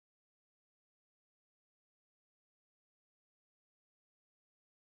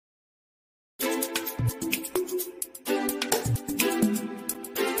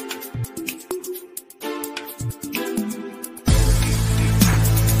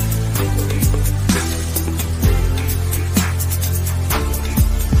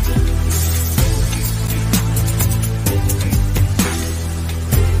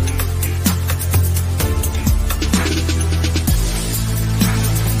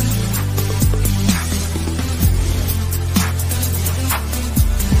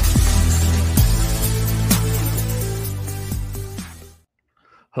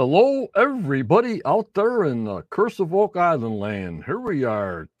Hello, everybody out there in the Curse of Oak Island land. Here we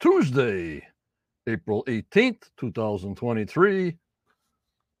are, Tuesday, April 18th, 2023,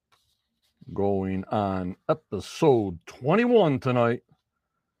 going on episode 21 tonight.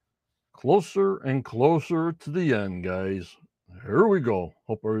 Closer and closer to the end, guys. Here we go.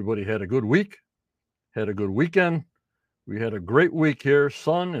 Hope everybody had a good week, had a good weekend. We had a great week here,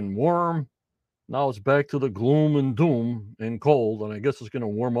 sun and warm. Now it's back to the gloom and doom and cold, and I guess it's going to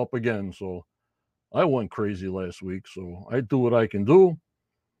warm up again. So I went crazy last week, so I do what I can do,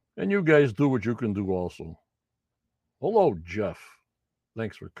 and you guys do what you can do also. Hello, Jeff.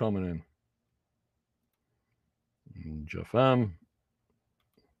 Thanks for coming in. Jeff M.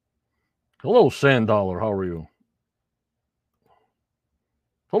 Hello, Sandollar. How are you?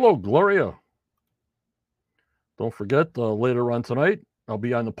 Hello, Gloria. Don't forget, later on tonight, I'll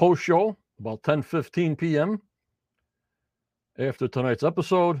be on the post show about 10:15 p.m. after tonight's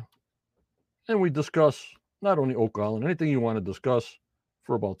episode, and we discuss not only Oak Island, anything you want to discuss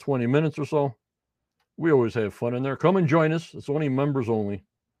for about 20 minutes or so. We always have fun in there. Come and join us. It's only members only.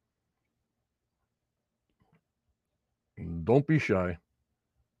 Don't be shy.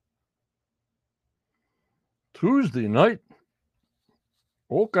 Tuesday night,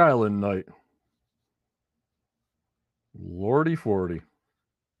 Oak Island night. Lordy 40.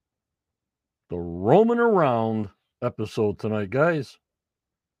 The roaming around episode tonight, guys.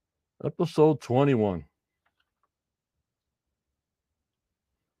 Episode 21.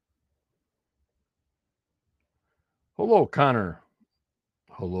 Hello, Connor.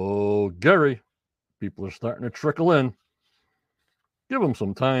 Hello, Gary. People are starting to trickle in. Give them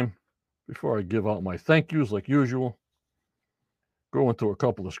some time before I give out my thank yous like usual. Go into a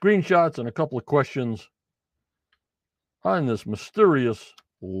couple of screenshots and a couple of questions on this mysterious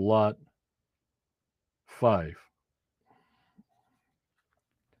Lot 5.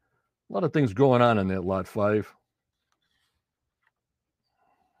 A lot of things going on in that Lot 5.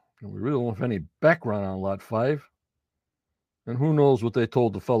 And we really don't have any background on Lot 5. And who knows what they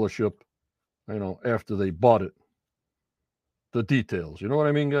told the fellowship, after they bought it. The details. You know what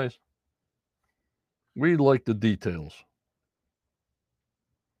I mean, guys? We like the details.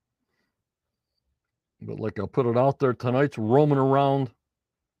 But like I'll put it out there, tonight's roaming around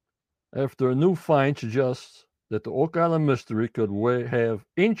after a new find suggests that the Oak Island mystery could have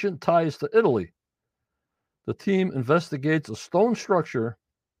ancient ties to Italy. The team investigates a stone structure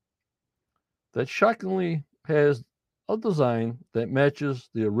that shockingly has a design that matches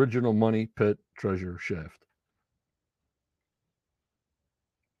the original Money Pit treasure shaft.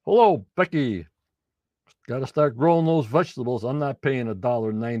 Hello, Becky. Got to start growing those vegetables. I'm not paying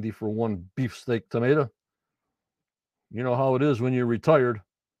 $1.90 for one beefsteak tomato. You know how it is when you're retired.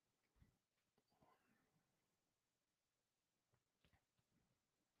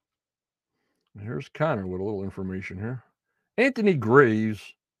 Here's Connor with a little information here. Anthony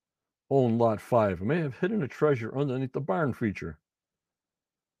Graves owned Lot 5 and may have hidden a treasure underneath the barn feature.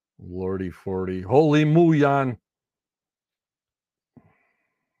 Lordy 40. Holy Muyan.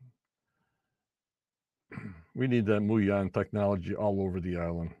 We need that Muyan technology all over the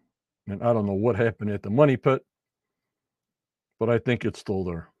island. And I don't know what happened at the Money Pit, but I think it's still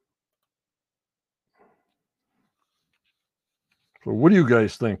there. So what do you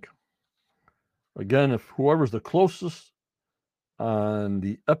guys think? Again, if whoever's the closest on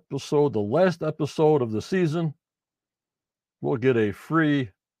the last episode of the season, will get a free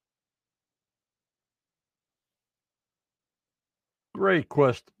Great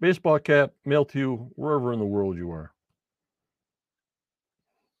Quest baseball cap mailed to you wherever in the world you are.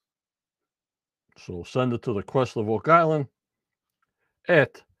 So send it to the Quest of Oak Island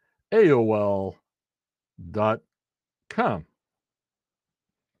at AOL.com.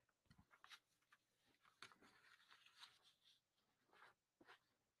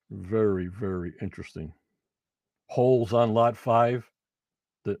 Very, very interesting. Holes on Lot 5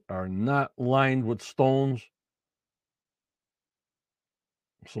 that are not lined with stones.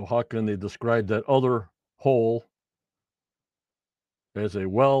 So how can they describe that other hole as a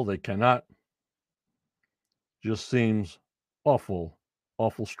well? They cannot. Just seems awful,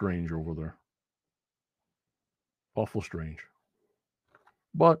 awful strange over there. Awful strange.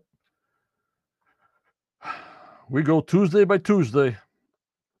 But we go Tuesday by Tuesday.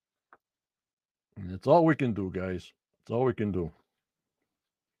 And it's all we can do, guys. It's all we can do.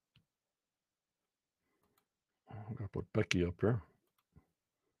 I'm going to put Becky up here.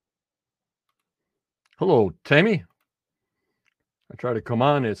 Hello, Tammy. I try to come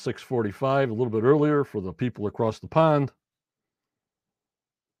on at 6:45, a little bit earlier for the people across the pond.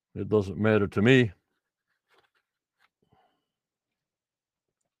 It doesn't matter to me.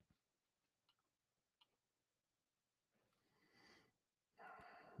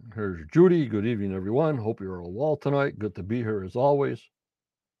 Here's Judy. Good evening, everyone. Hope you're all well tonight. Good to be here as always.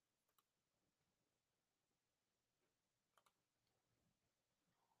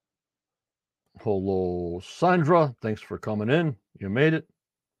 Hello, Sandra. Thanks for coming in. You made it.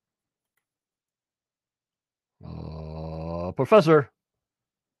 Professor.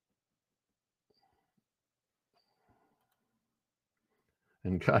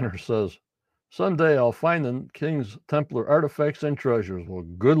 And Connor says, someday I'll find the King's Templar artifacts and treasures. Well,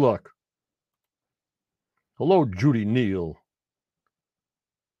 good luck. Hello, Judy Neal.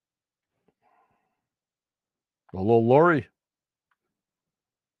 Hello, Lori.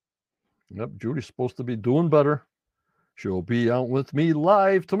 Yep, Judy's supposed to be doing better. She'll be out with me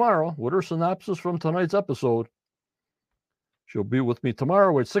live tomorrow with her synopsis from tonight's episode. She'll be with me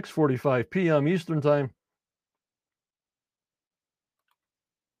tomorrow at 6:45 p.m. Eastern Time.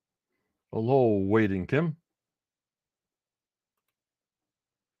 Hello, Wade and Kim.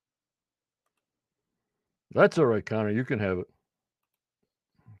 That's all right, Connor. You can have it.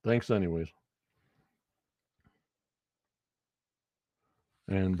 Thanks anyways.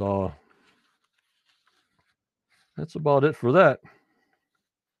 And that's about it for that.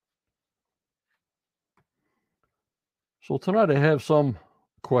 So tonight I have some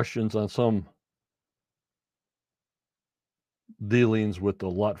questions on some dealings with the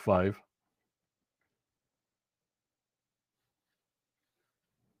Lot 5.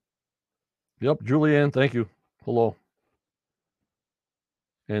 Yep, Julianne, thank you. Hello.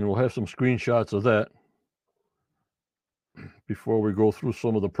 And we'll have some screenshots of that before we go through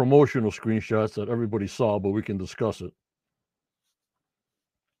some of the promotional screenshots that everybody saw, but we can discuss it.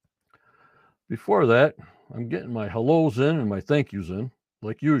 Before that, I'm getting my hellos in and my thank yous in,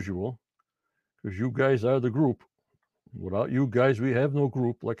 like usual, because you guys are the group. Without you guys, we have no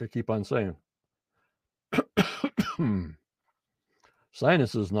group, like I keep on saying.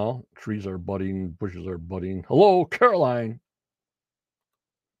 Sinuses now. Trees are budding, bushes are budding. Hello, Caroline.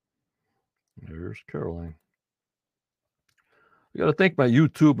 There's Caroline. I got to thank my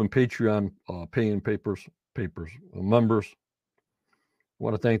YouTube and Patreon paying members. I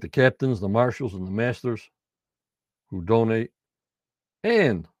want to thank the captains, the marshals, and the masters who donate.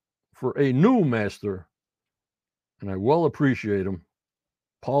 And for a new master, and I well appreciate him,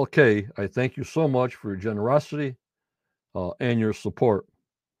 Paul K., I thank you so much for your generosity and your support.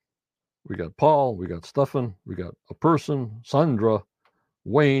 We got Paul, we got Stefan, we got a person, Sandra,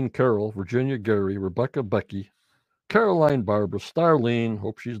 Wayne, Carol, Virginia, Gary, Rebecca, Becky, Caroline, Barbara, Starlene,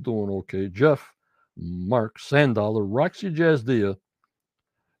 hope she's doing okay, Jeff, Mark, Sandollar, Roxy Jazdia,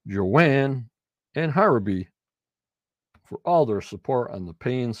 Joanne, and Haraby for all their support on the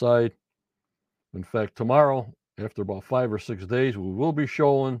paying side. In fact, tomorrow, after about 5 or 6 days, we will be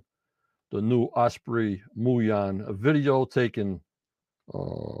showing the new Osprey Muyan video taken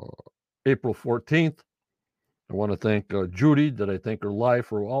April 14th. I want to thank Judy, that I thank her live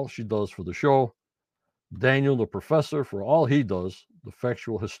for all she does for the show. Daniel, the professor, for all he does, the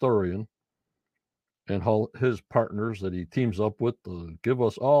factual historian, and all his partners that he teams up with to give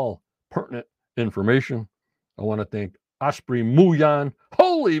us all pertinent information. I want to thank Osprey Muyan,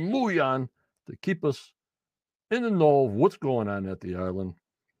 holy Muyan, to keep us in the know of what's going on at the island.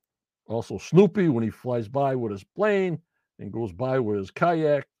 Also, Snoopy, when he flies by with his plane and goes by with his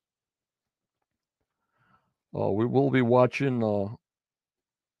kayak. We will be watching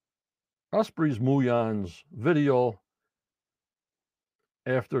Osprey's Muyan's video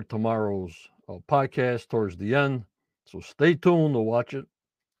after tomorrow's podcast towards the end. So stay tuned to watch it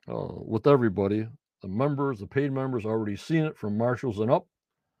with everybody. The members, the paid members, already seen it from marshals and up.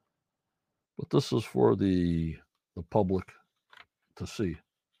 But this is for the public to see.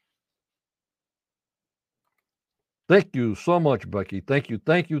 Thank you so much, Becky. Thank you,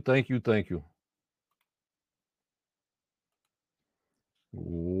 thank you, thank you, thank you.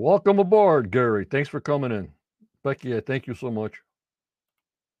 Welcome aboard, Gary. Thanks for coming in. Becky, I thank you so much.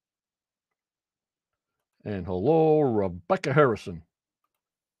 And hello, Rebecca Harrison.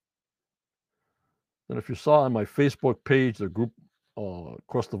 And if you saw on my Facebook page, the group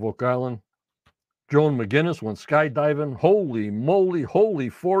across the Oak Island, Joan McGinnis went skydiving. Holy moly, holy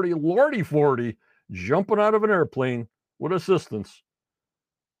 40, lordy 40, jumping out of an airplane with assistance.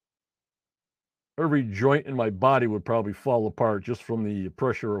 Every joint in my body would probably fall apart just from the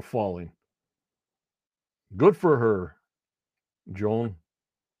pressure of falling. Good for her, Joan.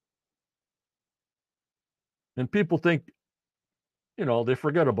 And people think, they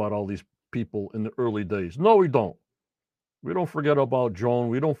forget about all these people in the early days. No, we don't. We don't forget about Joan.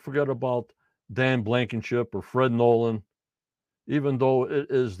 We don't forget about Dan Blankenship or Fred Nolan, even though it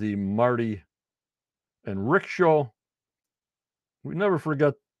is the Marty and Rick show. We never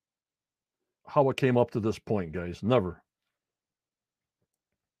forget how it came up to this point, guys. Never.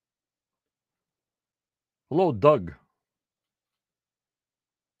 Hello, Doug.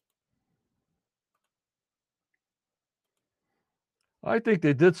 I think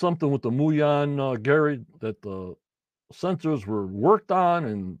they did something with the Muyan, Gary, that the sensors were worked on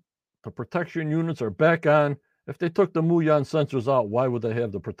and the protection units are back on. If they took the Muyan sensors out, why would they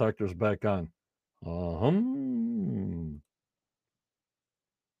have the protectors back on?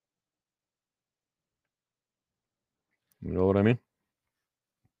 You know what I mean?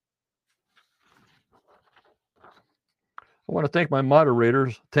 I want to thank my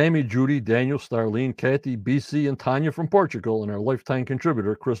moderators, Tammy, Judy, Daniel, Starlene, Kathy, BC, and Tanya from Portugal, and our lifetime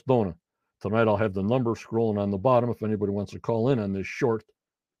contributor, Chris Dona. Tonight I'll have the number scrolling on the bottom if anybody wants to call in on this short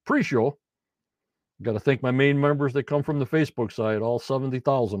pre-show. Got to thank my main members that come from the Facebook side, all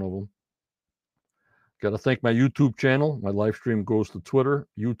 70,000 of them. Got to thank my YouTube channel. My live stream goes to Twitter,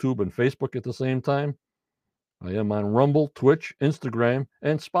 YouTube, and Facebook at the same time. I am on Rumble, Twitch, Instagram,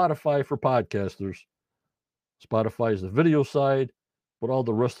 and Spotify for podcasters. Spotify is the video side, but all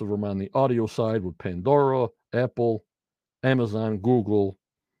the rest of them on the audio side with Pandora, Apple, Amazon, Google,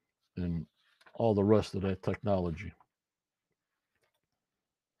 and all the rest of that technology.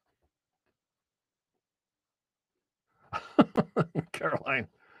 Caroline.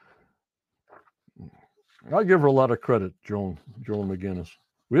 I give her a lot of credit, Joan McGinnis.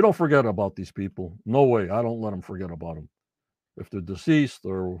 We don't forget about these people. No way. I don't let them forget about them. If they're deceased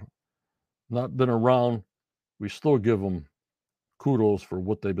or not been around, we still give them kudos for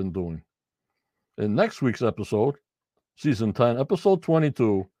what they've been doing. In next week's episode, season 10, episode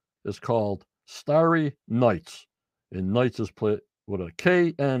 22, is called Starry Nights. And Nights is played with a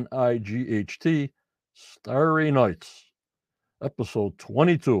K-N-I-G-H-T, Starry Nights, episode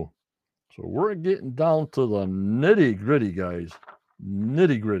 22. So we're getting down to the nitty gritty, guys.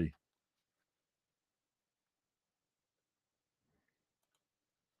 Nitty gritty.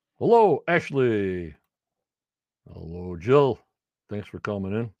 Hello, Ashley. Hello, Jill. Thanks for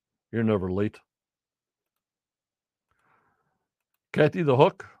coming in. You're never late. Kathy the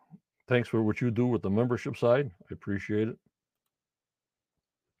Hook, thanks for what you do with the membership side. I appreciate it.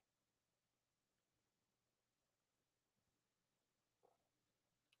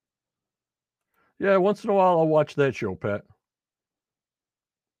 Yeah, once in a while I'll watch that show, Pat.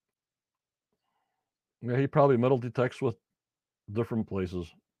 Yeah, he probably metal detects with different places,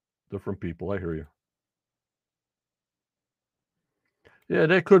 different people. I hear you. Yeah,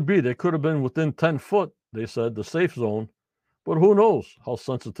 that could be. They could have been within 10 foot, they said, the safe zone. But who knows how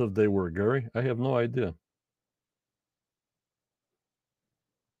sensitive they were, Gary? I have no idea.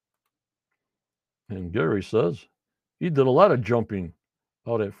 And Gary says he did a lot of jumping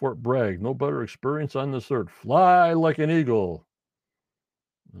out at Fort Bragg. No better experience on this earth. Fly like an eagle.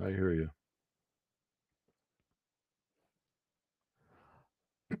 I hear you.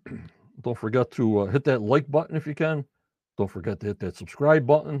 Don't forget to hit that like button if you can. Don't forget to hit that subscribe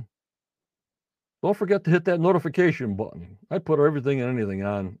button. Don't forget to hit that notification button. I put everything and anything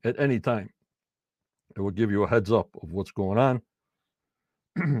on at any time. It will give you a heads up of what's going on.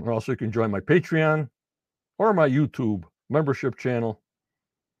 Also, you can join my Patreon or my YouTube membership channel.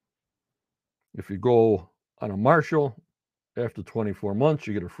 If you go on a Marshall, after 24 months,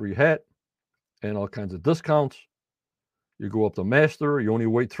 you get a free hat and all kinds of discounts. You go up to Master, you only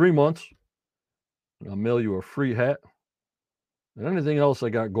wait 3 months, and I'll mail you a free hat. And anything else I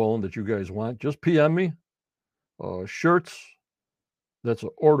got going that you guys want, just PM me. Shirts, that's an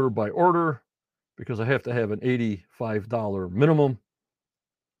order by order because I have to have an $85 minimum,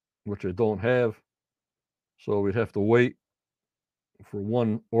 which I don't have. So we'd have to wait for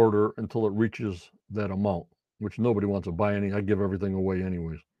one order until it reaches that amount, which nobody wants to buy any. I give everything away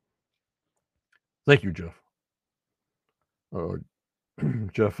anyways. Thank you, Jeff.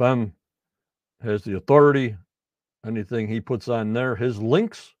 Jeff M has the authority. Anything he puts on there, his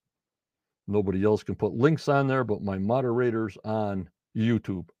links, nobody else can put links on there but my moderators on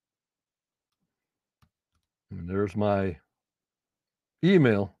YouTube. And there's my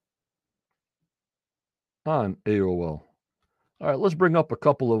email. on AOL. All right, let's bring up a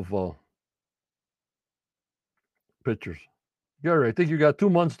couple of pictures. Gary, I think you got 2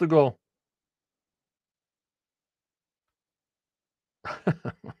 months to go.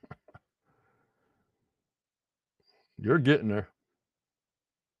 You're getting there.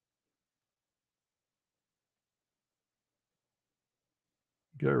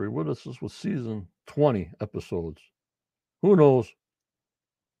 Gary, what is this with season 20 episodes? Who knows?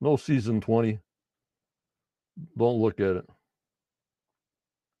 No season 20. Don't look at it.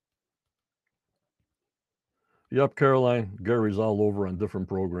 Yep, Caroline, Gary's all over on different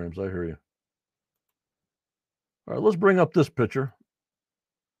programs. I hear you. All right, let's bring up this picture.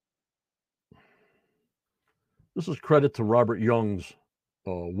 This is credit to Robert Young's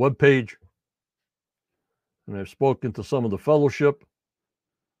webpage. And I've spoken to some of the fellowship.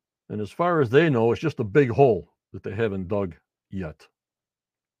 And as far as they know, it's just a big hole that they haven't dug yet.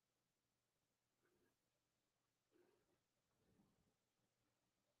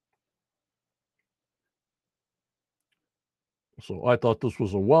 So I thought this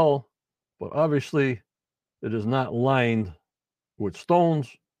was a well, but obviously it is not lined with stones.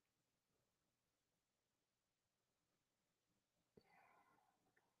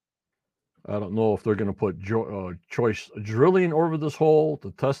 I don't know if they're going to put choice drilling over this hole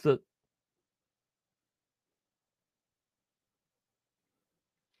to test it.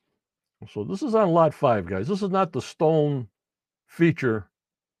 So this is on lot 5, guys. This is not the stone feature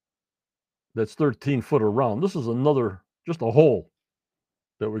that's 13 foot around. This is another, just a hole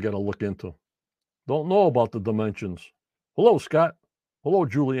that we got to look into. Don't know about the dimensions. Hello, Scott. Hello,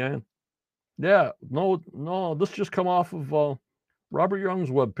 Julianne. Yeah, no, this just come off of Robert Young's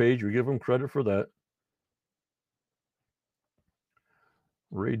webpage. We give him credit for that.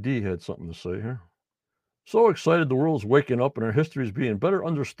 Ray D had something to say here. So excited the world's waking up and our history is being better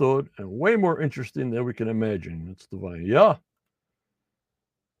understood and way more interesting than we can imagine. It's divine. Yeah.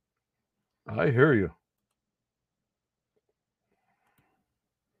 I hear you.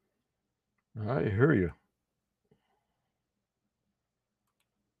 I hear you.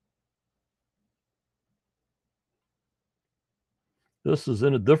 This is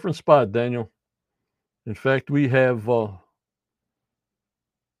in a different spot, Daniel. In fact, we have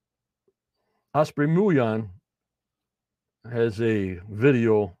Osprey Muyan has a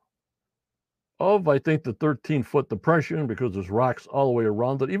video of, I think, the 13-foot depression because there's rocks all the way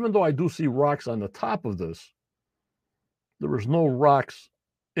around it. Even though I do see rocks on the top of this, there was no rocks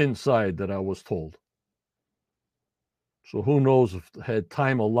inside that I was told. So who knows if they had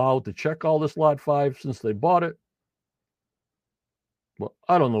time allowed to check all this lot 5 since they bought it. Well,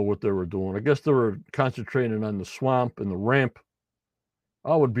 I don't know what they were doing. I guess they were concentrating on the swamp and the ramp.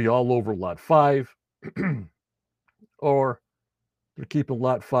 I would be all over lot 5. Or they're keeping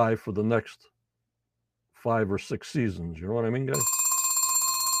lot 5 for the next 5 or 6 seasons. You know what I mean, guys?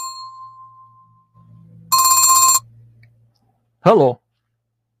 Hello.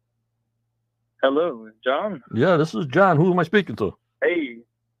 Hello, John. Yeah, this is John. Who am I speaking to? Hey,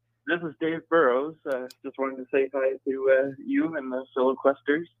 this is Dave Burrows. Just wanted to say hi to you and the fellow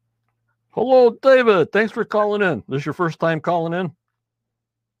questers. Hello, David. Thanks for calling in. This is your first time calling in?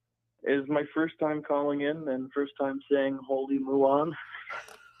 It is my first time calling in and first time saying "Holy Mulan."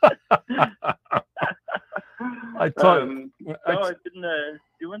 I thought. I've been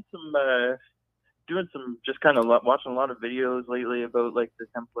doing some just kind of watching a lot of videos lately about like the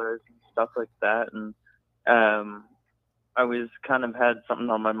Templars and stuff like that, and I was kind of had something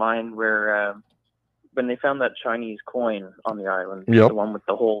on my mind where when they found that Chinese coin on the island, Yep. the one with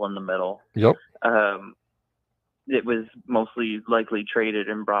the hole in the middle, Yep. it was mostly likely traded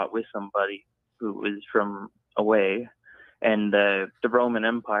and brought with somebody who was from away, and the Roman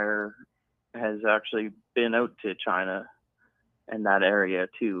Empire has actually been out to China and that area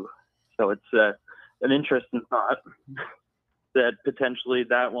too. So it's an interesting thought that potentially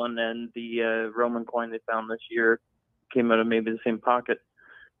that one and the Roman coin they found this year came out of maybe the same pocket.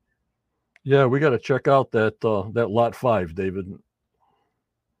 Yeah, we got to check out that lot 5, David.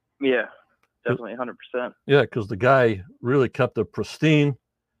 Yeah, definitely 100%. Yeah, because the guy really kept it pristine,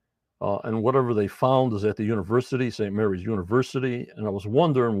 and whatever they found is at the university, St. Mary's University. And I was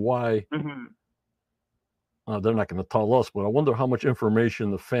wondering why. Mm-hmm. They're not going to tell us, but I wonder how much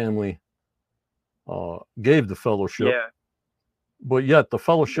information the family gave the fellowship. Yeah. But yet the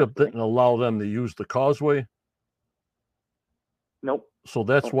fellowship didn't allow them to use the causeway. Nope. So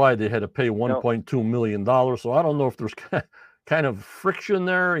that's why they had to pay $1.2 million. So I don't know if there's kind of friction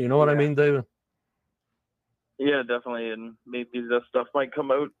there. You know what I mean, David? Yeah, definitely. And maybe this stuff might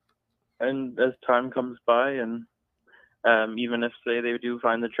come out and as time comes by, and Even if, say, they do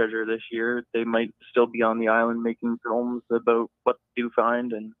find the treasure this year, they might still be on the island making films about what they do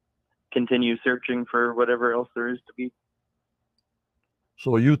find and continue searching for whatever else there is to be.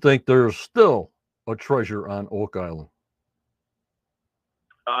 So you think there's still a treasure on Oak Island?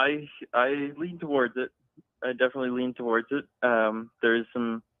 I lean towards it. I definitely lean towards it. There's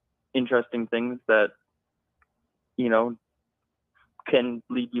some interesting things that, you know, can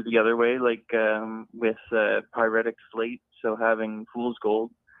lead you the other way, like with pyritic slate. So having fool's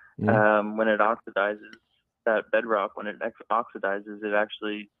gold, when it oxidizes, that bedrock, when it oxidizes, it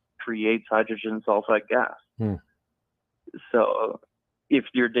actually creates hydrogen sulfide gas. So if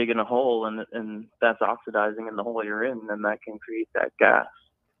you're digging a hole and that's oxidizing in the hole you're in, then that can create that gas.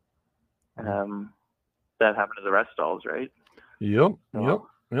 That happened to the Restalls, right? Yep.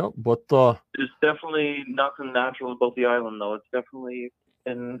 But there's definitely nothing natural about the island, though. It's definitely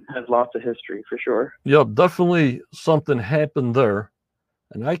and has lots of history for sure. Yep, definitely something happened there.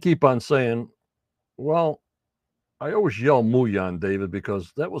 And I keep on saying, well, I always yell Muyan, David,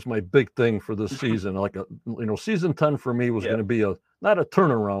 because that was my big thing for this season. Like season 10 for me was going to be not a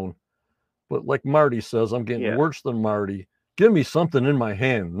turnaround, but like Marty says, I'm getting worse than Marty. Give me something in my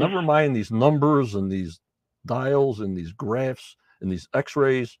hand. Never mind these numbers and these dials and these graphs and these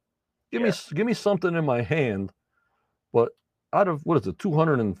X-rays. Give me something in my hand. But out of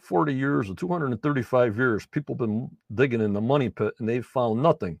 240 years or 235 years, people have been digging in the money pit and they've found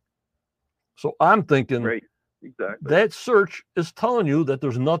nothing. So I'm thinking that search is telling you that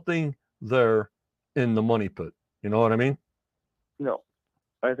there's nothing there in the money pit. You know what I mean? No,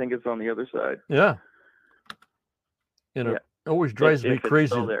 I think it's on the other side. Yeah. And it always drives me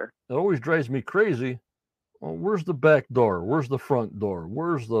crazy. It always drives me crazy. Well, where's the back door? Where's the front door?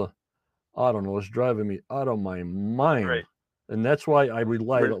 Where's the, I don't know, it's driving me out of my mind. Right. And that's why I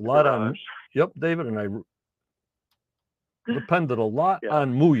relied a lot on, David, and I depended a lot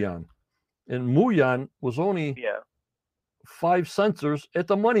on Muyan. And Muyan was only 5 sensors at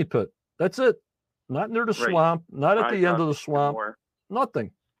the money pit. That's it. Not near the swamp, not at the end of the swamp,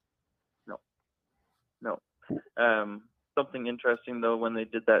 nothing. No. Something interesting, though, when they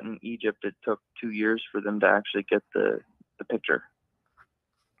did that in Egypt, it took 2 years for them to actually get the picture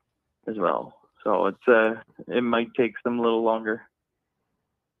as well. So it might take them a little longer.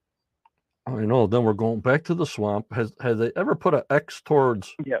 I know. Then we're going back to the swamp. Has they ever put an X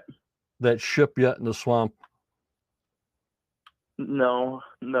towards that ship yet in the swamp? No.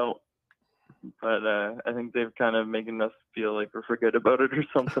 But I think they've kind of making us feel like we forget about it or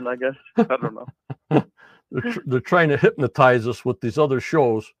something, I guess. I don't know. They're trying to hypnotize us with these other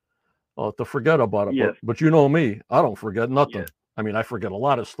shows to forget about it. Yes. But you know me, I don't forget nothing. Yes. I mean, I forget a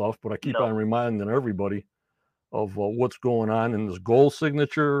lot of stuff, but I keep on reminding everybody of what's going on in this gold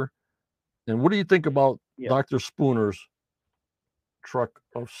signature. And what do you think about Dr. Spooner's truck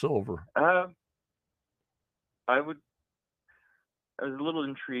of silver? I was a little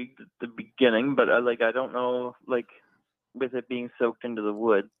intrigued at the beginning, but I don't know, like with it being soaked into the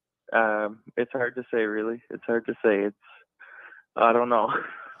wood, it's hard to say, really. It's hard to say. I don't know.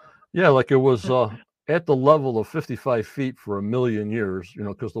 Yeah, like it was at the level of 55 feet for a million years,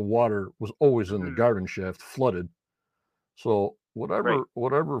 because the water was always in the garden shaft, flooded. So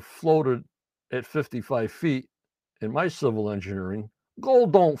whatever floated at 55 feet in my civil engineering,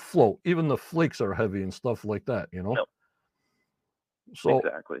 gold don't float. Even the flakes are heavy and stuff like that, No. So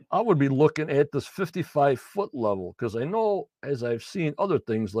I would be looking at this 55-foot level, because I know, as I've seen other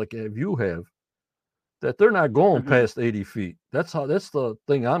things like you have, that they're not going past 80 feet. That's the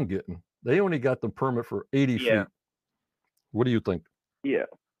thing I'm getting. They only got the permit for 80 feet. What do you think? Yeah.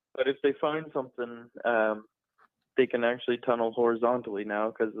 But if they find something, they can actually tunnel horizontally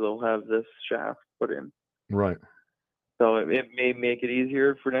now because they'll have this shaft put in. Right. So it may make it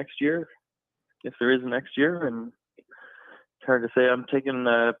easier for next year, if there is a next year. And it's hard to say. I'm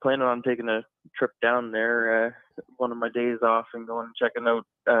planning on taking a trip down there one of my days off and going and checking out.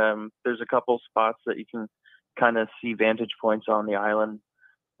 There's a couple spots that you can kind of see vantage points on the island.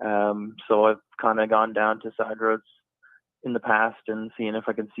 So I've kind of gone down to side roads in the past and seeing if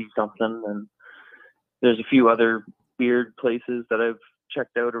I can see something. And there's a few other weird places that I've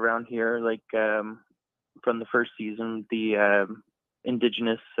checked out around here, like from the first season, the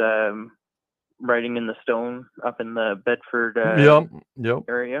indigenous writing in the stone up in the Bedford area.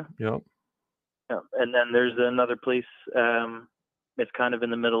 Yep. And then there's another place. It's kind of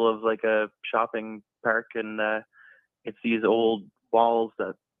in the middle of like a shopping park, and it's these old walls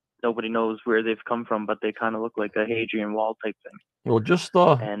that nobody knows where they've come from, but they kind of look like a Hadrian Wall type thing. Well, just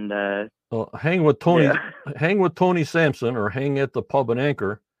hang with Tony, hang with Tony Sampson, or hang at the pub and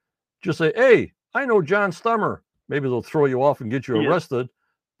Anchor. Just say, "Hey, I know John Stummer. maybe they'll throw you off and get you arrested.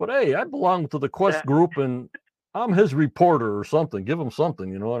 But hey, I belong to the Quest group, and I'm his reporter or something. Give him something,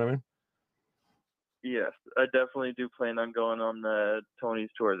 you know what I mean? Yes, I definitely do plan on going on the Tony's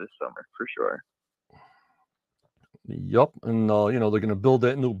tour this summer for sure. Yup, and they're going to build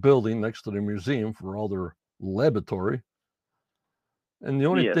that new building next to the museum for all their laboratory. And the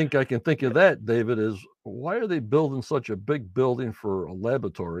only thing I can think of that, David, is why are they building such a big building for a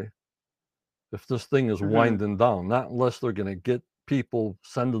laboratory if this thing is winding down? Not unless they're going to get people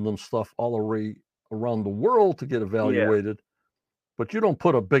sending them stuff all around the world to get evaluated. But you don't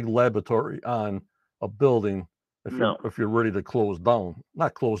put a big laboratory on a building if you're ready to close down.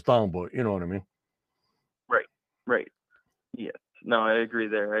 Not close down, but you know what I mean? Right. Yes. No, I agree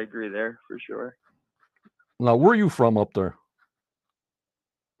there. For sure. Now, where are you from up there?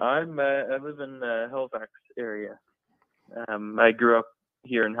 I live in the Halifax area. I grew up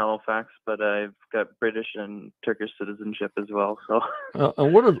here in Halifax, but I've got British and Turkish citizenship as well. So.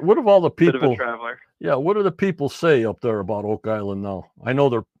 And what have all the people? Bit of a traveler. Yeah, what do the people say up there about Oak Island now? I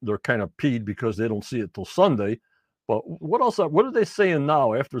know they're kind of peed because they don't see it till Sunday, but what else? What are they saying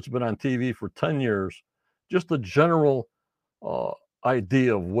now after it's been on TV for 10 years? Just a general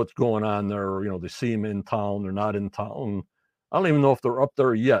idea of what's going on there. They see them in town, they're not in town. I don't even know if they're up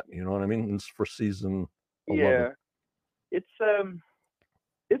there yet. You know what I mean? It's for season 11. Yeah, it's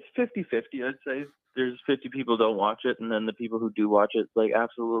 50-50. I'd say there's 50 people don't watch it, and then the people who do watch it like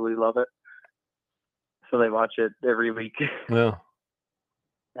absolutely love it. So they watch it every week. Yeah.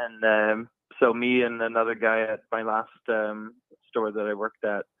 And so me and another guy at my last store that I worked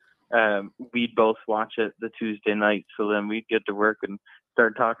at, we'd both watch it the Tuesday night. So then we'd get to work and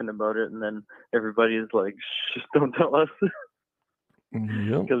start talking about it, and then everybody is like, "Just don't tell us,"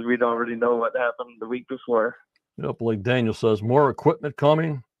 because we'd already know what happened the week before. Yep, like Daniel says, more equipment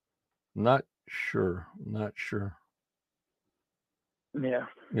coming. Not sure. Yeah.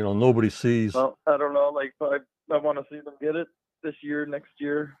 Nobody sees. Well, I don't know. Like, I want to see them get it this year, next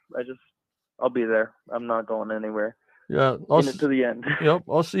year. I'll be there. I'm not going anywhere. Yeah, in it to the end. Yep,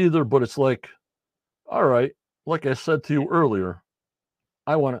 us either. But it's like, all right, like I said to you earlier,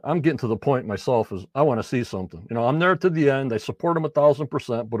 I'm getting to the point myself is I want to see something. I'm there to the end. I support them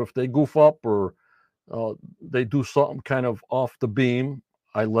 1,000%. But if they goof up or they do something kind of off the beam,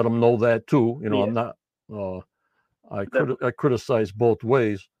 I let them know that too. I'm not. I criticize both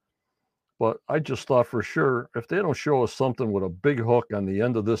ways. But I just thought for sure, if they don't show us something with a big hook on the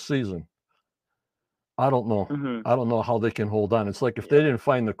end of this season, I don't know. I don't know how they can hold on. It's like if they didn't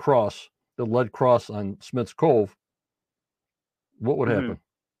find the lead cross on Smith's Cove, what would happen?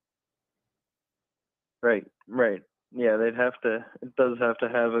 Right. Yeah, it does have to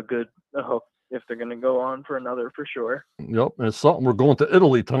have a good hook if they're going to go on for another, for sure. Yep, and it's something. We're going to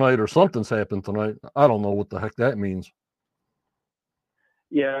Italy tonight or something's happened tonight. I don't know what the heck that means.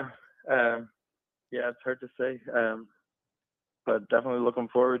 Yeah. It's hard to say, but definitely looking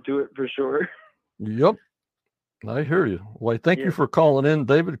forward to it for sure. Yep, I hear you. Well, I thank you for calling in,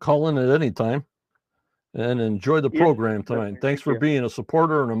 David. Call in at any time, and enjoy the program tonight. Thanks for being a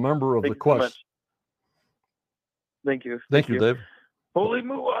supporter and a member of the Quest. Thank you. Thank you, Dave. Holy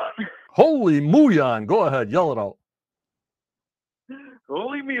Muon. Holy Muon. Go ahead, yell it out.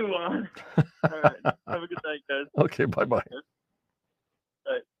 Holy Muon. All right. Have a good night, guys. Okay, bye-bye.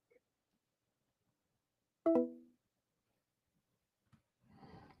 Bye.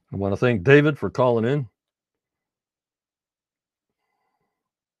 I want to thank David for calling in.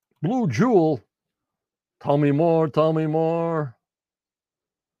 Blue Jewel, tell me more.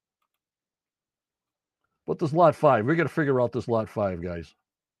 But this lot 5, we got to figure out this lot 5, guys.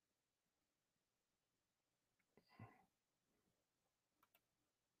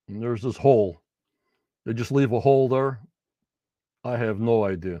 And there's this hole. They just leave a hole there. I have no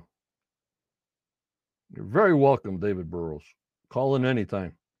idea. You're very welcome, David Burrows. Call in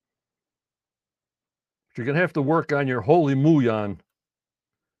anytime. But you're going to have to work on your Holy Muon.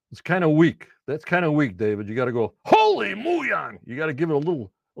 It's kind of weak. That's kind of weak, David. You got to go, Holy Muon. You got to give it a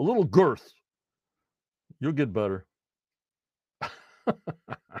little girth. You'll get better.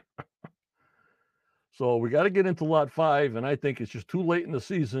 So we got to get into lot 5, and I think it's just too late in the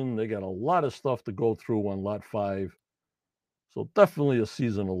season. They got a lot of stuff to go through on lot 5. So definitely a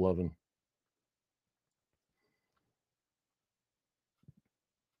season 11.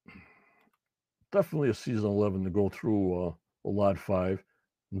 Definitely a season 11 to go through a lot 5.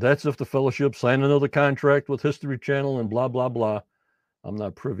 That's if the fellowship sign another contract with History Channel and blah, blah, blah. I'm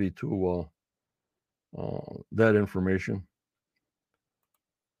not privy to that information.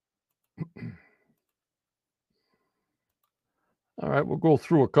 All right, we'll go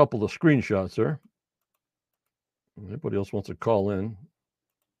through a couple of screenshots there. Anybody else wants to call in?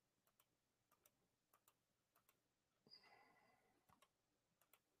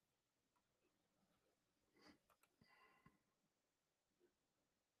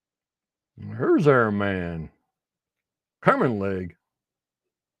 Here's our man, Carmen Leg.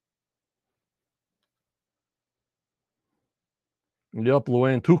 Yep,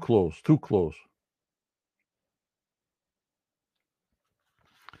 Luann, too close, too close.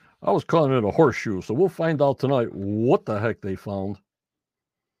 I was calling it a horseshoe, so we'll find out tonight what the heck they found.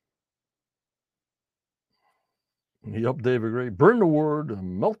 Yep, David Gray. Burn the word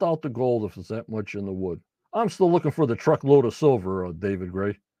and melt out the gold if it's that much in the wood. I'm still looking for the truckload of silver, David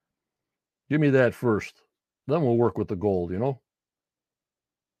Gray. Give me that first. Then we'll work with the gold, you know?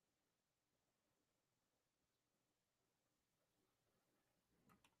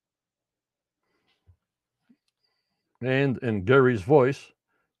 And in Gary's voice,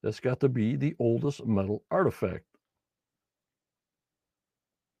 that's got to be the oldest metal artifact.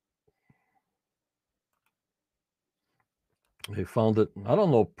 They found it, I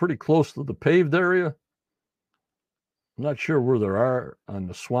don't know, pretty close to the paved area. I'm not sure where they are on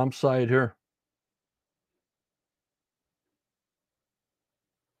the swamp side here.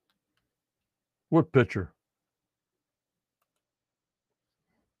 What picture?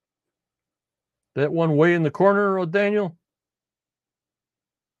 That one way in the corner, Daniel?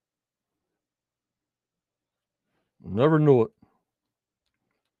 Never knew it.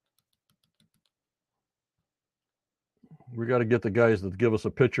 We got to get the guys that give us a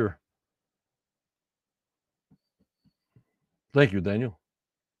picture. Thank you, Daniel.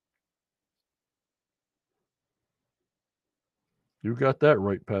 You got that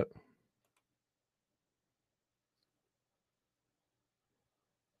right, Pat.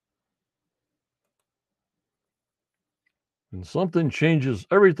 And something changes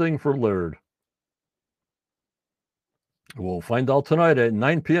everything for Laird. We'll find out tonight at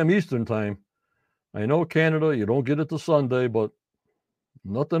 9 p.m. Eastern time. I know, Canada, you don't get it to Sunday, but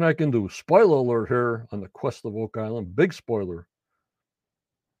nothing I can do. Spoiler alert here on the Quest of Oak Island. Big spoiler.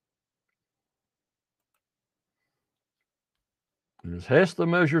 It has to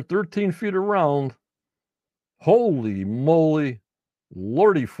measure 13 feet around. Holy moly,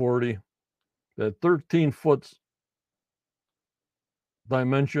 lordy 40. That 13 foot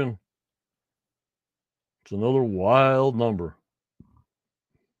dimension. It's another wild number.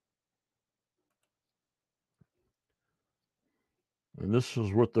 And this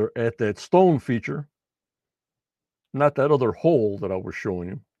is what they're at, that stone feature. Not that other hole that I was showing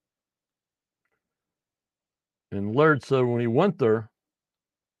you. And Laird said when he went there,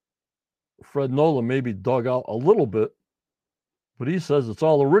 Fred Nolan maybe dug out a little bit, but he says it's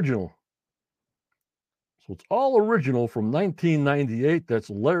all original. So it's all original from 1998. That's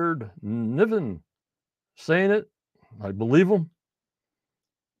Laird Niven saying it. I believe him.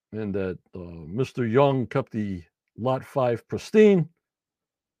 And that Mr. Young kept the Lot 5 pristine.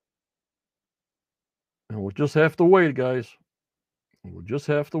 And we'll just have to wait, guys. We'll just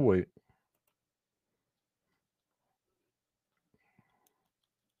have to wait.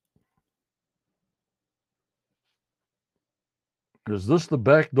 Is this the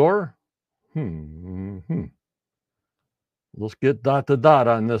back door? Let's get dot to dot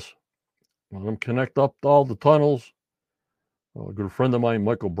on this. Let them connect up all the tunnels. A good friend of mine,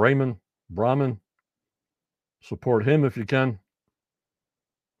 Michael Brahman. Support him if you can.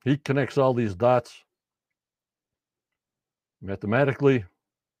 He connects all these dots mathematically,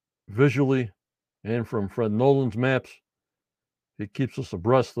 visually, and from Fred Nolan's maps. He keeps us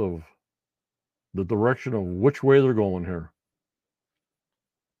abreast of the direction of which way they're going here.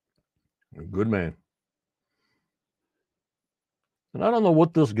 A good man. And I don't know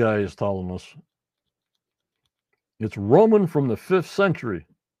what this guy is telling us. It's Roman from the 5th century.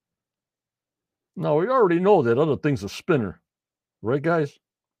 Now, we already know that other thing's a spinner. Right, guys?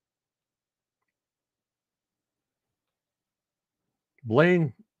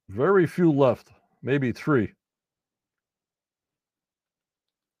 Blaine, very few left. Maybe 3.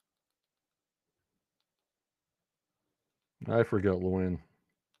 I forget, Luann.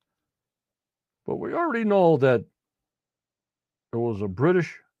 But we already know that there was a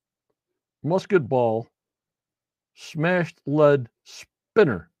British musket ball smashed lead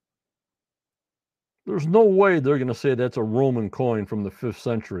spinner. There's no way they're going to say that's a Roman coin from the 5th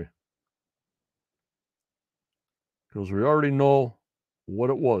century. Because we already know what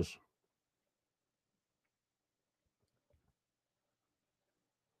it was.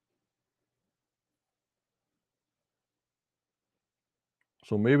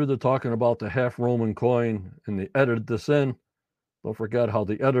 So maybe they're talking about the half Roman coin and they edited this in. Don't forget how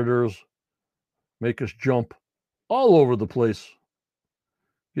the editors make us jump all over the place,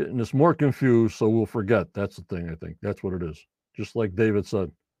 getting us more confused so we'll forget. That's the thing, I think. That's what it is. Just like David said.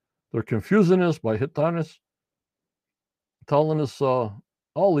 They're confusing us by hitting us, telling us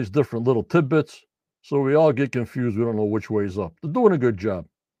all these different little tidbits, so we all get confused. We don't know which way is up. They're doing a good job.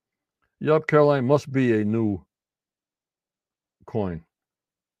 Yup, Caroline must be a new coin.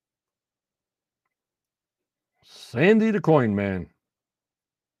 Sandy the Coin Man.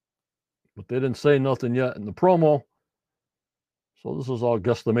 But they didn't say nothing yet in the promo. So this is all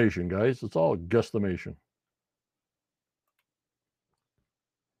guesstimation, guys. It's all guesstimation.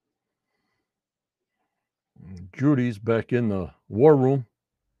 Judy's back in the war room.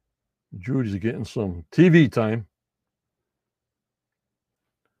 Judy's getting some TV time.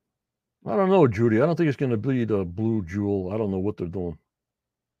 I don't know, Judy. I don't think it's going to be the Blue Jewel. I don't know what they're doing.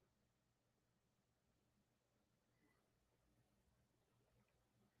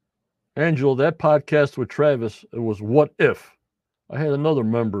 Angela, that podcast with Travis, it was What If. I had another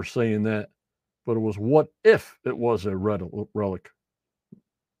member saying that, but it was what if it was a relic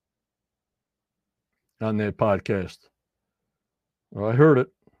on that podcast. I heard it,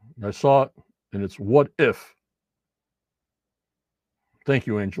 I saw it, and it's what if. Thank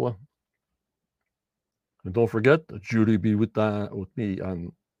you, Angela. And don't forget, Judy be with me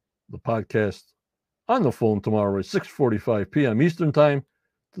on the podcast on the phone tomorrow at 6:45 p.m. Eastern Time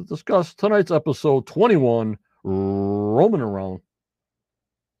to discuss tonight's episode 21, Roaming Around.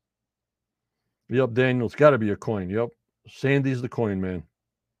 Yep, Daniel, it's got to be a coin. Yep, Sandy's the coin man.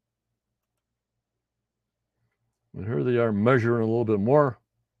 And here they are measuring a little bit more.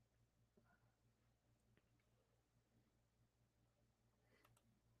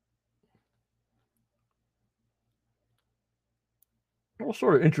 I'm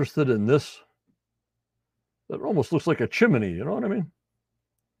sort of interested in this. It almost looks like a chimney, you know what I mean?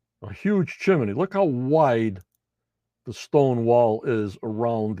 A huge chimney. Look how wide the stone wall is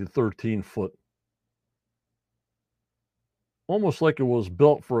around the 13-foot. Almost like it was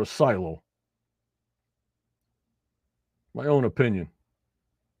built for a silo. My own opinion.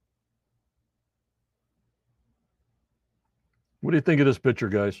 What do you think of this picture,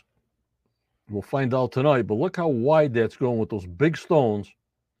 guys? We'll find out tonight, but look how wide that's going with those big stones.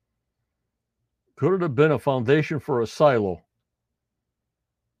 Could it have been a foundation for a silo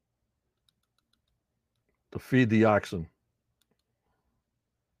to feed the oxen?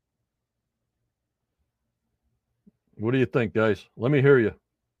 What do you think, guys? Let me hear you.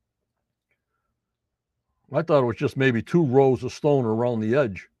 I thought it was just maybe 2 rows of stone around the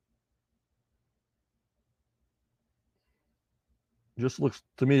edge. Just looks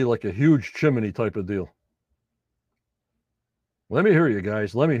to me like a huge chimney type of deal. Let me hear you,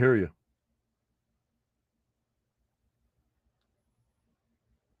 guys. Let me hear you.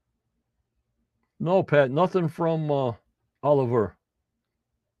 No, Pat, nothing from Oliver.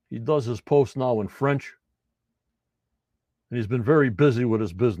 He does his post now in French, and he's been very busy with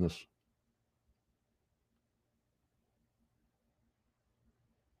his business.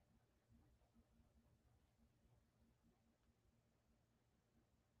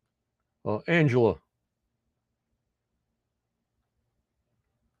 Angela,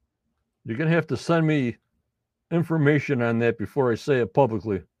 you're going to have to send me information on that before I say it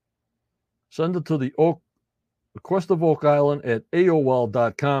publicly. Send it to the Quest of Oak Island at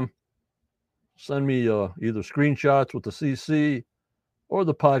AOL.com. Send me either screenshots with the CC or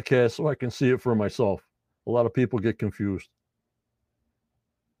the podcast so I can see it for myself. A lot of people get confused.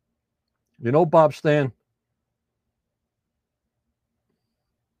 You know, Bob Stan,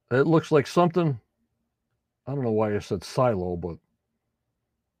 it looks like something, I don't know why I said silo, but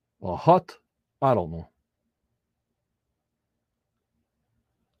a hut, I don't know.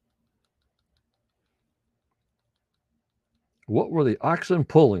 What were the oxen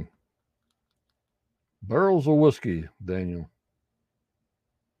pulling? Barrels of whiskey, Daniel.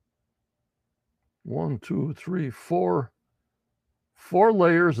 1, 2, 3, 4. 4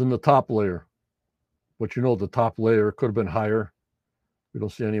 layers in the top layer. But you know the top layer could have been higher. We don't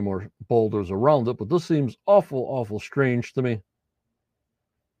see any more boulders around it, but this seems awful, awful strange to me.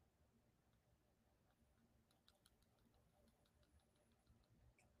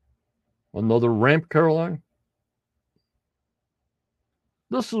 Another ramp, Caroline?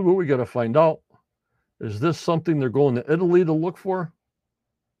 This is what we got to find out. Is this something they're going to Italy to look for?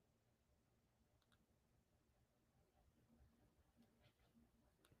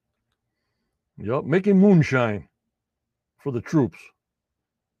 Yep, making moonshine for the troops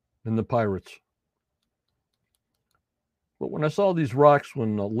and the pirates. But when I saw these rocks,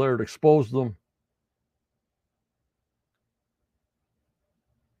 when Laird exposed them,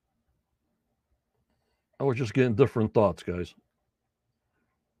 I was just getting different thoughts, guys.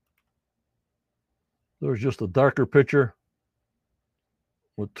 There's just a darker picture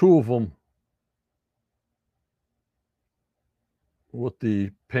with two of them with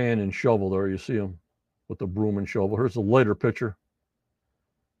the pan and shovel there. You see them with the broom and shovel. Here's a lighter picture.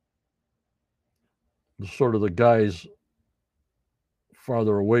 Sort of the guys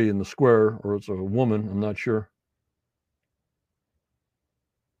farther away in the square, or it's a woman, I'm not sure.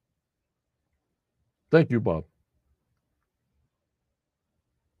 Thank you, Bob.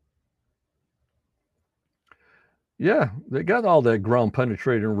 Yeah, they got all that ground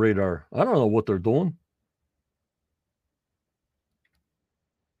penetrating radar. I don't know what they're doing.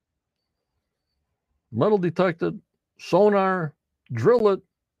 Metal detected, sonar, drill it.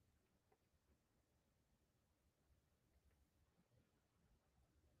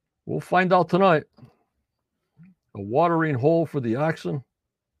 We'll find out tonight. A watering hole for the oxen.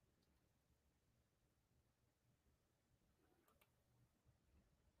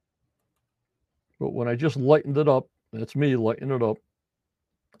 But when I just lightened it up, that's me lightening it up.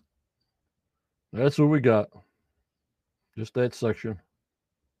 That's what we got. Just that section.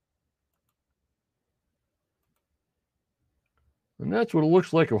 And that's what it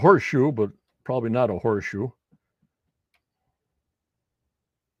looks like, a horseshoe, but probably not a horseshoe.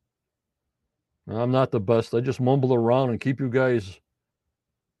 I'm not the best. I just mumble around and keep you guys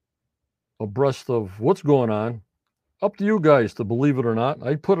abreast of what's going on. Up to you guys to believe it or not.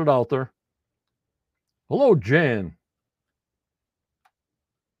 I put it out there. Hello, Jan.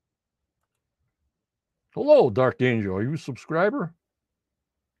 Hello, Dark Angel. Are you a subscriber?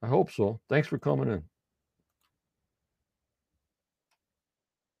 I hope so. Thanks for coming in.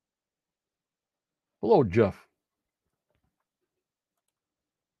 Hello, Jeff.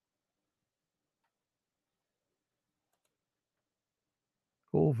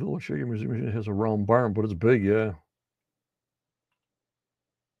 Oh, Village Shaker Museum has a round barn, but it's big, yeah.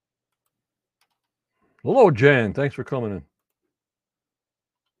 Hello, Jan. Thanks for coming in.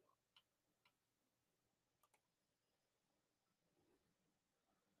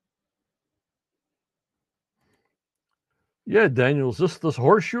 Yeah, Daniel, is this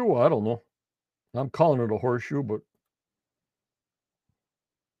horseshoe? I don't know. I'm calling it a horseshoe, but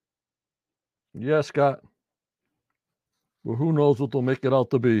yeah, Scott. Well, who knows what they'll make it out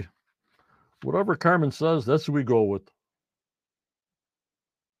to be. Whatever Carmen says, that's what we go with.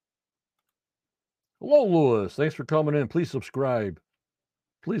 Hello, Lewis. Thanks for coming in. Please subscribe.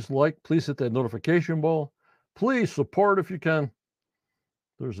 Please like. Please hit that notification bell. Please support if you can.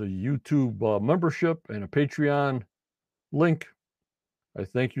 There's a YouTube membership and a Patreon link. I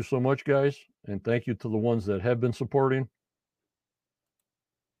thank you so much, guys. And thank you to the ones that have been supporting.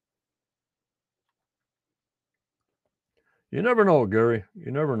 You never know, Gary.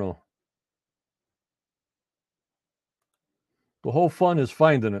 You never know. The whole fun is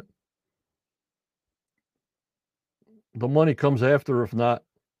finding it. The money comes after, if not.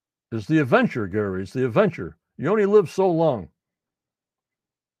 It's the adventure, Gary. It's the adventure. You only live so long.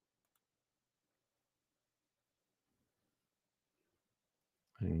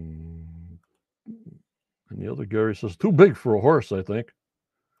 And the other Gary says, too big for a horse, I think.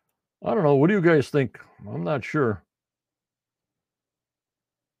 I don't know. What do you guys think? I'm not sure.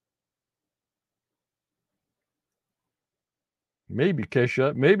 Maybe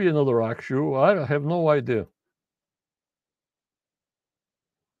Kesha, maybe another ox shoe. I have no idea.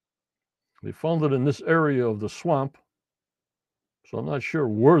 They found it in this area of the swamp. So I'm not sure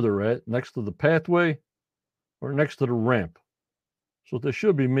where they're at, next to the pathway or next to the ramp. So they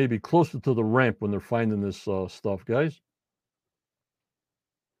should be maybe closer to the ramp when they're finding this stuff, guys.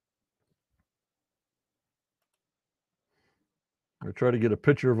 I try to get a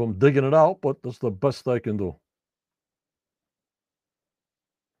picture of them digging it out, but that's the best I can do.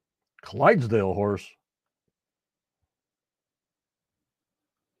 Clydesdale horse.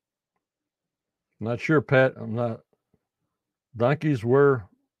 Not sure, Pat. I'm not. Donkeys wear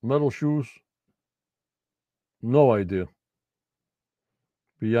metal shoes? No idea.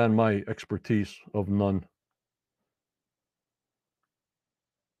 Beyond my expertise of none.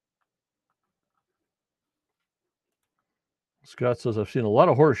 Scott says, I've seen a lot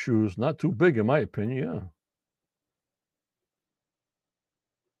of horseshoes, not too big in my opinion. Yeah.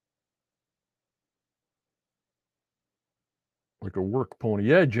 Like a work pony.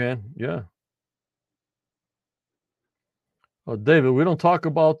 Yeah, Jan. Yeah. David, we don't talk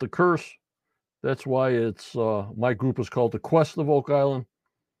about the curse. That's why it's my group is called the Quest of Oak Island.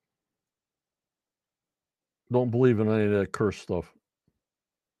 Don't believe in any of that curse stuff.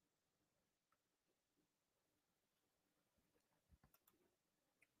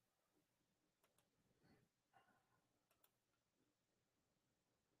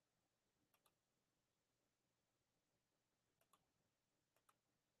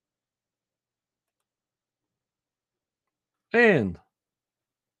 And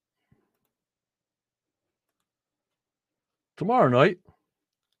tomorrow night,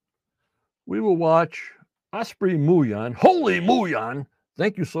 we will watch Osprey Muyan. Holy Muyan!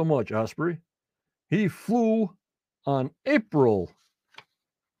 Thank you so much, Osprey. He flew on April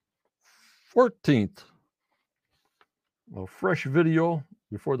 14th. A fresh video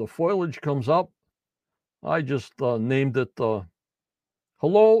before the foliage comes up. I just named it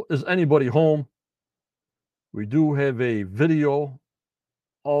Hello, is anybody home? We do have a video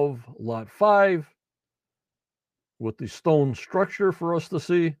of Lot 5 with the stone structure for us to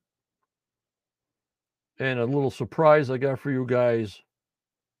see. And a little surprise I got for you guys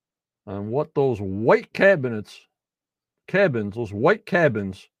on what those white cabins, those white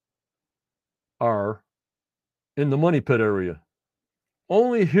cabins are in the Money Pit area.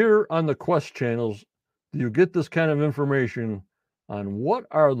 Only here on the Quest channels do you get this kind of information on what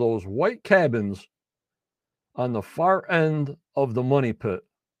are those white cabins on the far end of the Money Pit.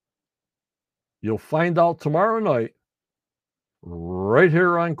 You'll find out tomorrow night, right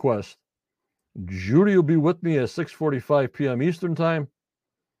here on Quest. Judy will be with me at 6:45 p.m. Eastern Time.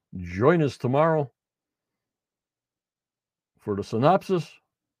 Join us tomorrow for the synopsis,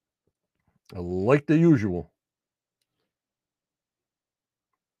 like the usual.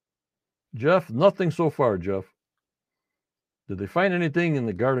 Jeff, nothing so far, Jeff. Did they find anything in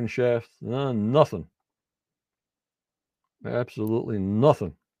the garden shaft? Nothing. Absolutely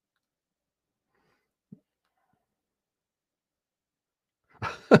nothing.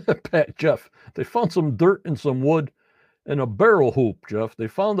 Pat, Jeff, they found some dirt and some wood and a barrel hoop, Jeff. They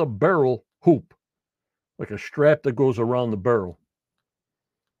found a barrel hoop, like a strap that goes around the barrel.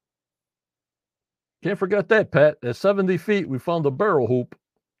 Can't forget that, Pat. At 70 feet, we found a barrel hoop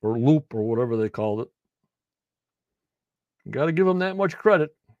or loop or whatever they called it. Got to give them that much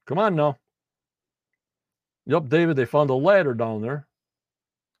credit. Come on now. Yup, David, they found a ladder down there.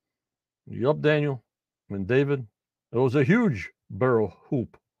 Yup, Daniel and David. It was a huge barrel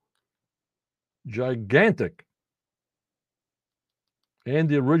hoop. Gigantic. And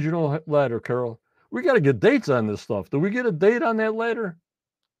the original ladder, Carol. We got to get dates on this stuff. Did we get a date on that ladder?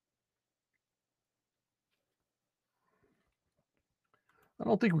 I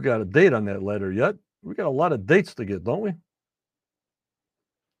don't think we got a date on that ladder yet. We got a lot of dates to get, don't we?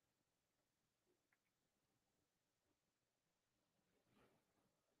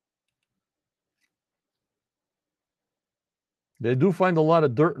 They do find a lot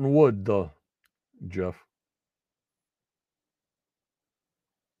of dirt and wood, Jeff.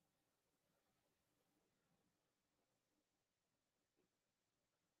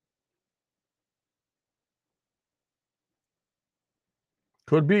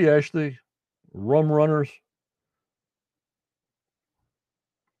 Could be, Ashley. Rum runners.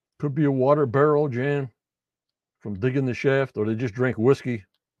 Could be a water barrel, Jan, from digging the shaft, or they just drank whiskey.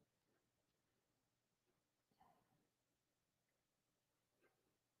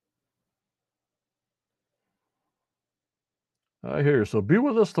 I hear you. So be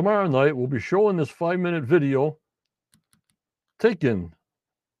with us tomorrow night. We'll be showing this 5-minute video taken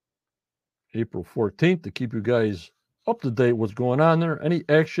April 14th to keep you guys up to date what's going on there. Any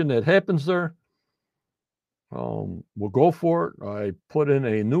action that happens there, we'll go for it. I put in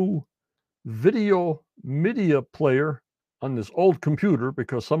a new video media player on this old computer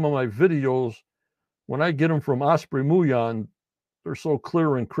because some of my videos, when I get them from Osprey Muyan, they're so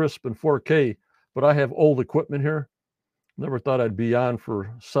clear and crisp in 4K, but I have old equipment here. Never thought I'd be on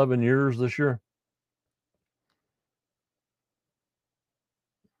for 7 years this year.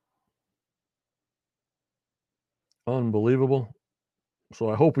 Unbelievable. So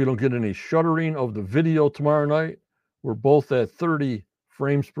I hope we don't get any shuddering of the video tomorrow night. We're both at 30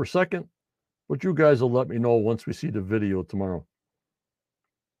 frames per second, but you guys will let me know once we see the video tomorrow.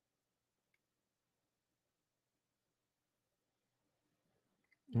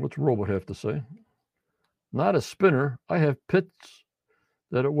 What's Robot have to say? Not a spinner. I have pits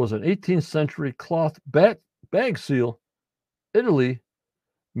that it was an 18th century cloth bag seal. Italy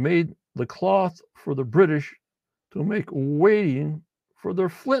made the cloth for the British to make weighting for their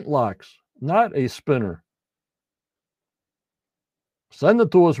flintlocks, not a spinner. Send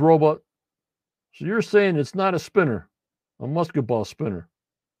it to us, Robot. So you're saying it's not a spinner, a musket ball spinner.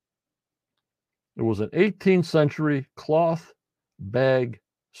 It was an 18th century cloth bag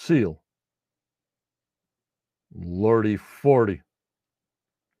seal. Lordy 40.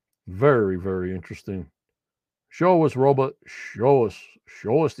 Very, very interesting. Show us, Robot. Show us.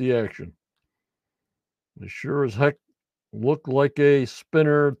 Show us the action. It sure as heck looked like a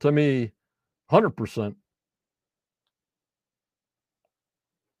spinner to me, 100%.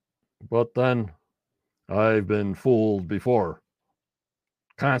 But then I've been fooled before.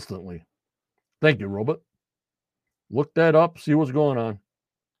 Constantly. Thank you, Robot. Look that up, see what's going on.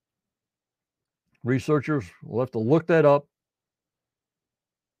 Researchers will have to look that up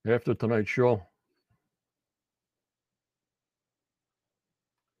after tonight's show.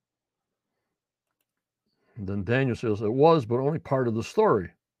 And then Daniel says it was, but only part of the story.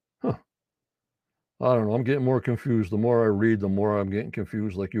 Huh. I don't know. I'm getting more confused. The more I read, the more I'm getting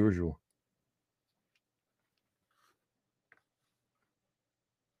confused like usual.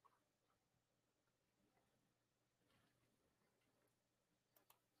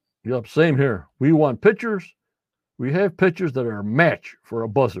 Yep, same here. We want pictures. We have pictures that are a match for a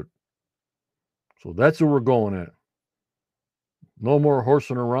buzzard. So that's who we're going at. No more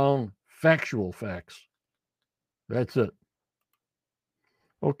horsing around. Factual facts. That's it.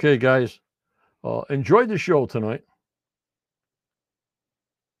 Okay, guys. Enjoy the show tonight.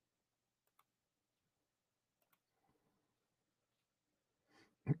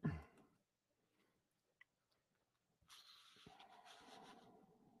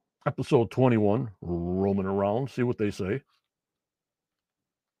 Episode 21, roaming around, see what they say.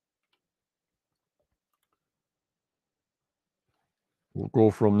 We'll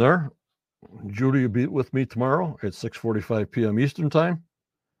go from there. Judy will be with me tomorrow at 6:45 p.m. Eastern Time.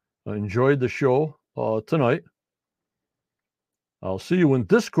 I enjoyed the show tonight. I'll see you in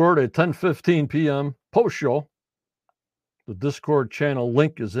Discord at 10:15 p.m. post-show. The Discord channel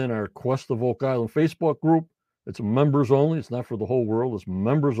link is in our Quest of Oak Island Facebook group. It's members only. It's not for the whole world. It's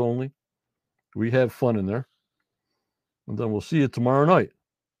members only. We have fun in there. And then we'll see you tomorrow night.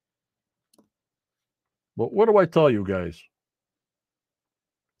 But what do I tell you guys?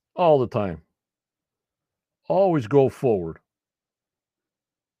 All the time. Always go forward.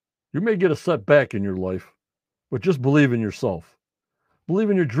 You may get a setback in your life, but just believe in yourself.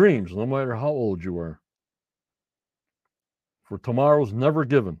 Believe in your dreams, no matter how old you are. For tomorrow's never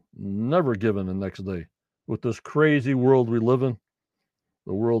given the next day. With this crazy world we live in,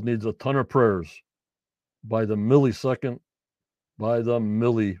 the world needs a ton of prayers by the millisecond, by the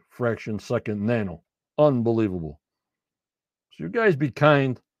millifraction second nano. Unbelievable. So you guys be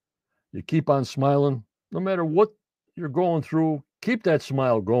kind. You keep on smiling. No matter what you're going through, keep that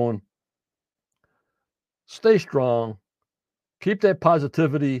smile going. Stay strong. Keep that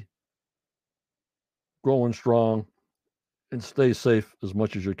positivity going strong. And stay safe as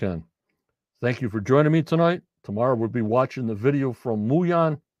much as you can. Thank you for joining me tonight. Tomorrow we'll be watching the video from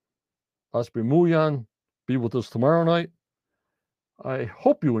Muyan. Osprey Muyan. Be with us tomorrow night. I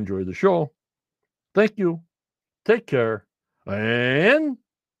hope you enjoy the show. Thank you. Take care. And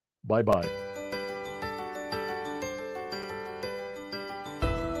bye-bye.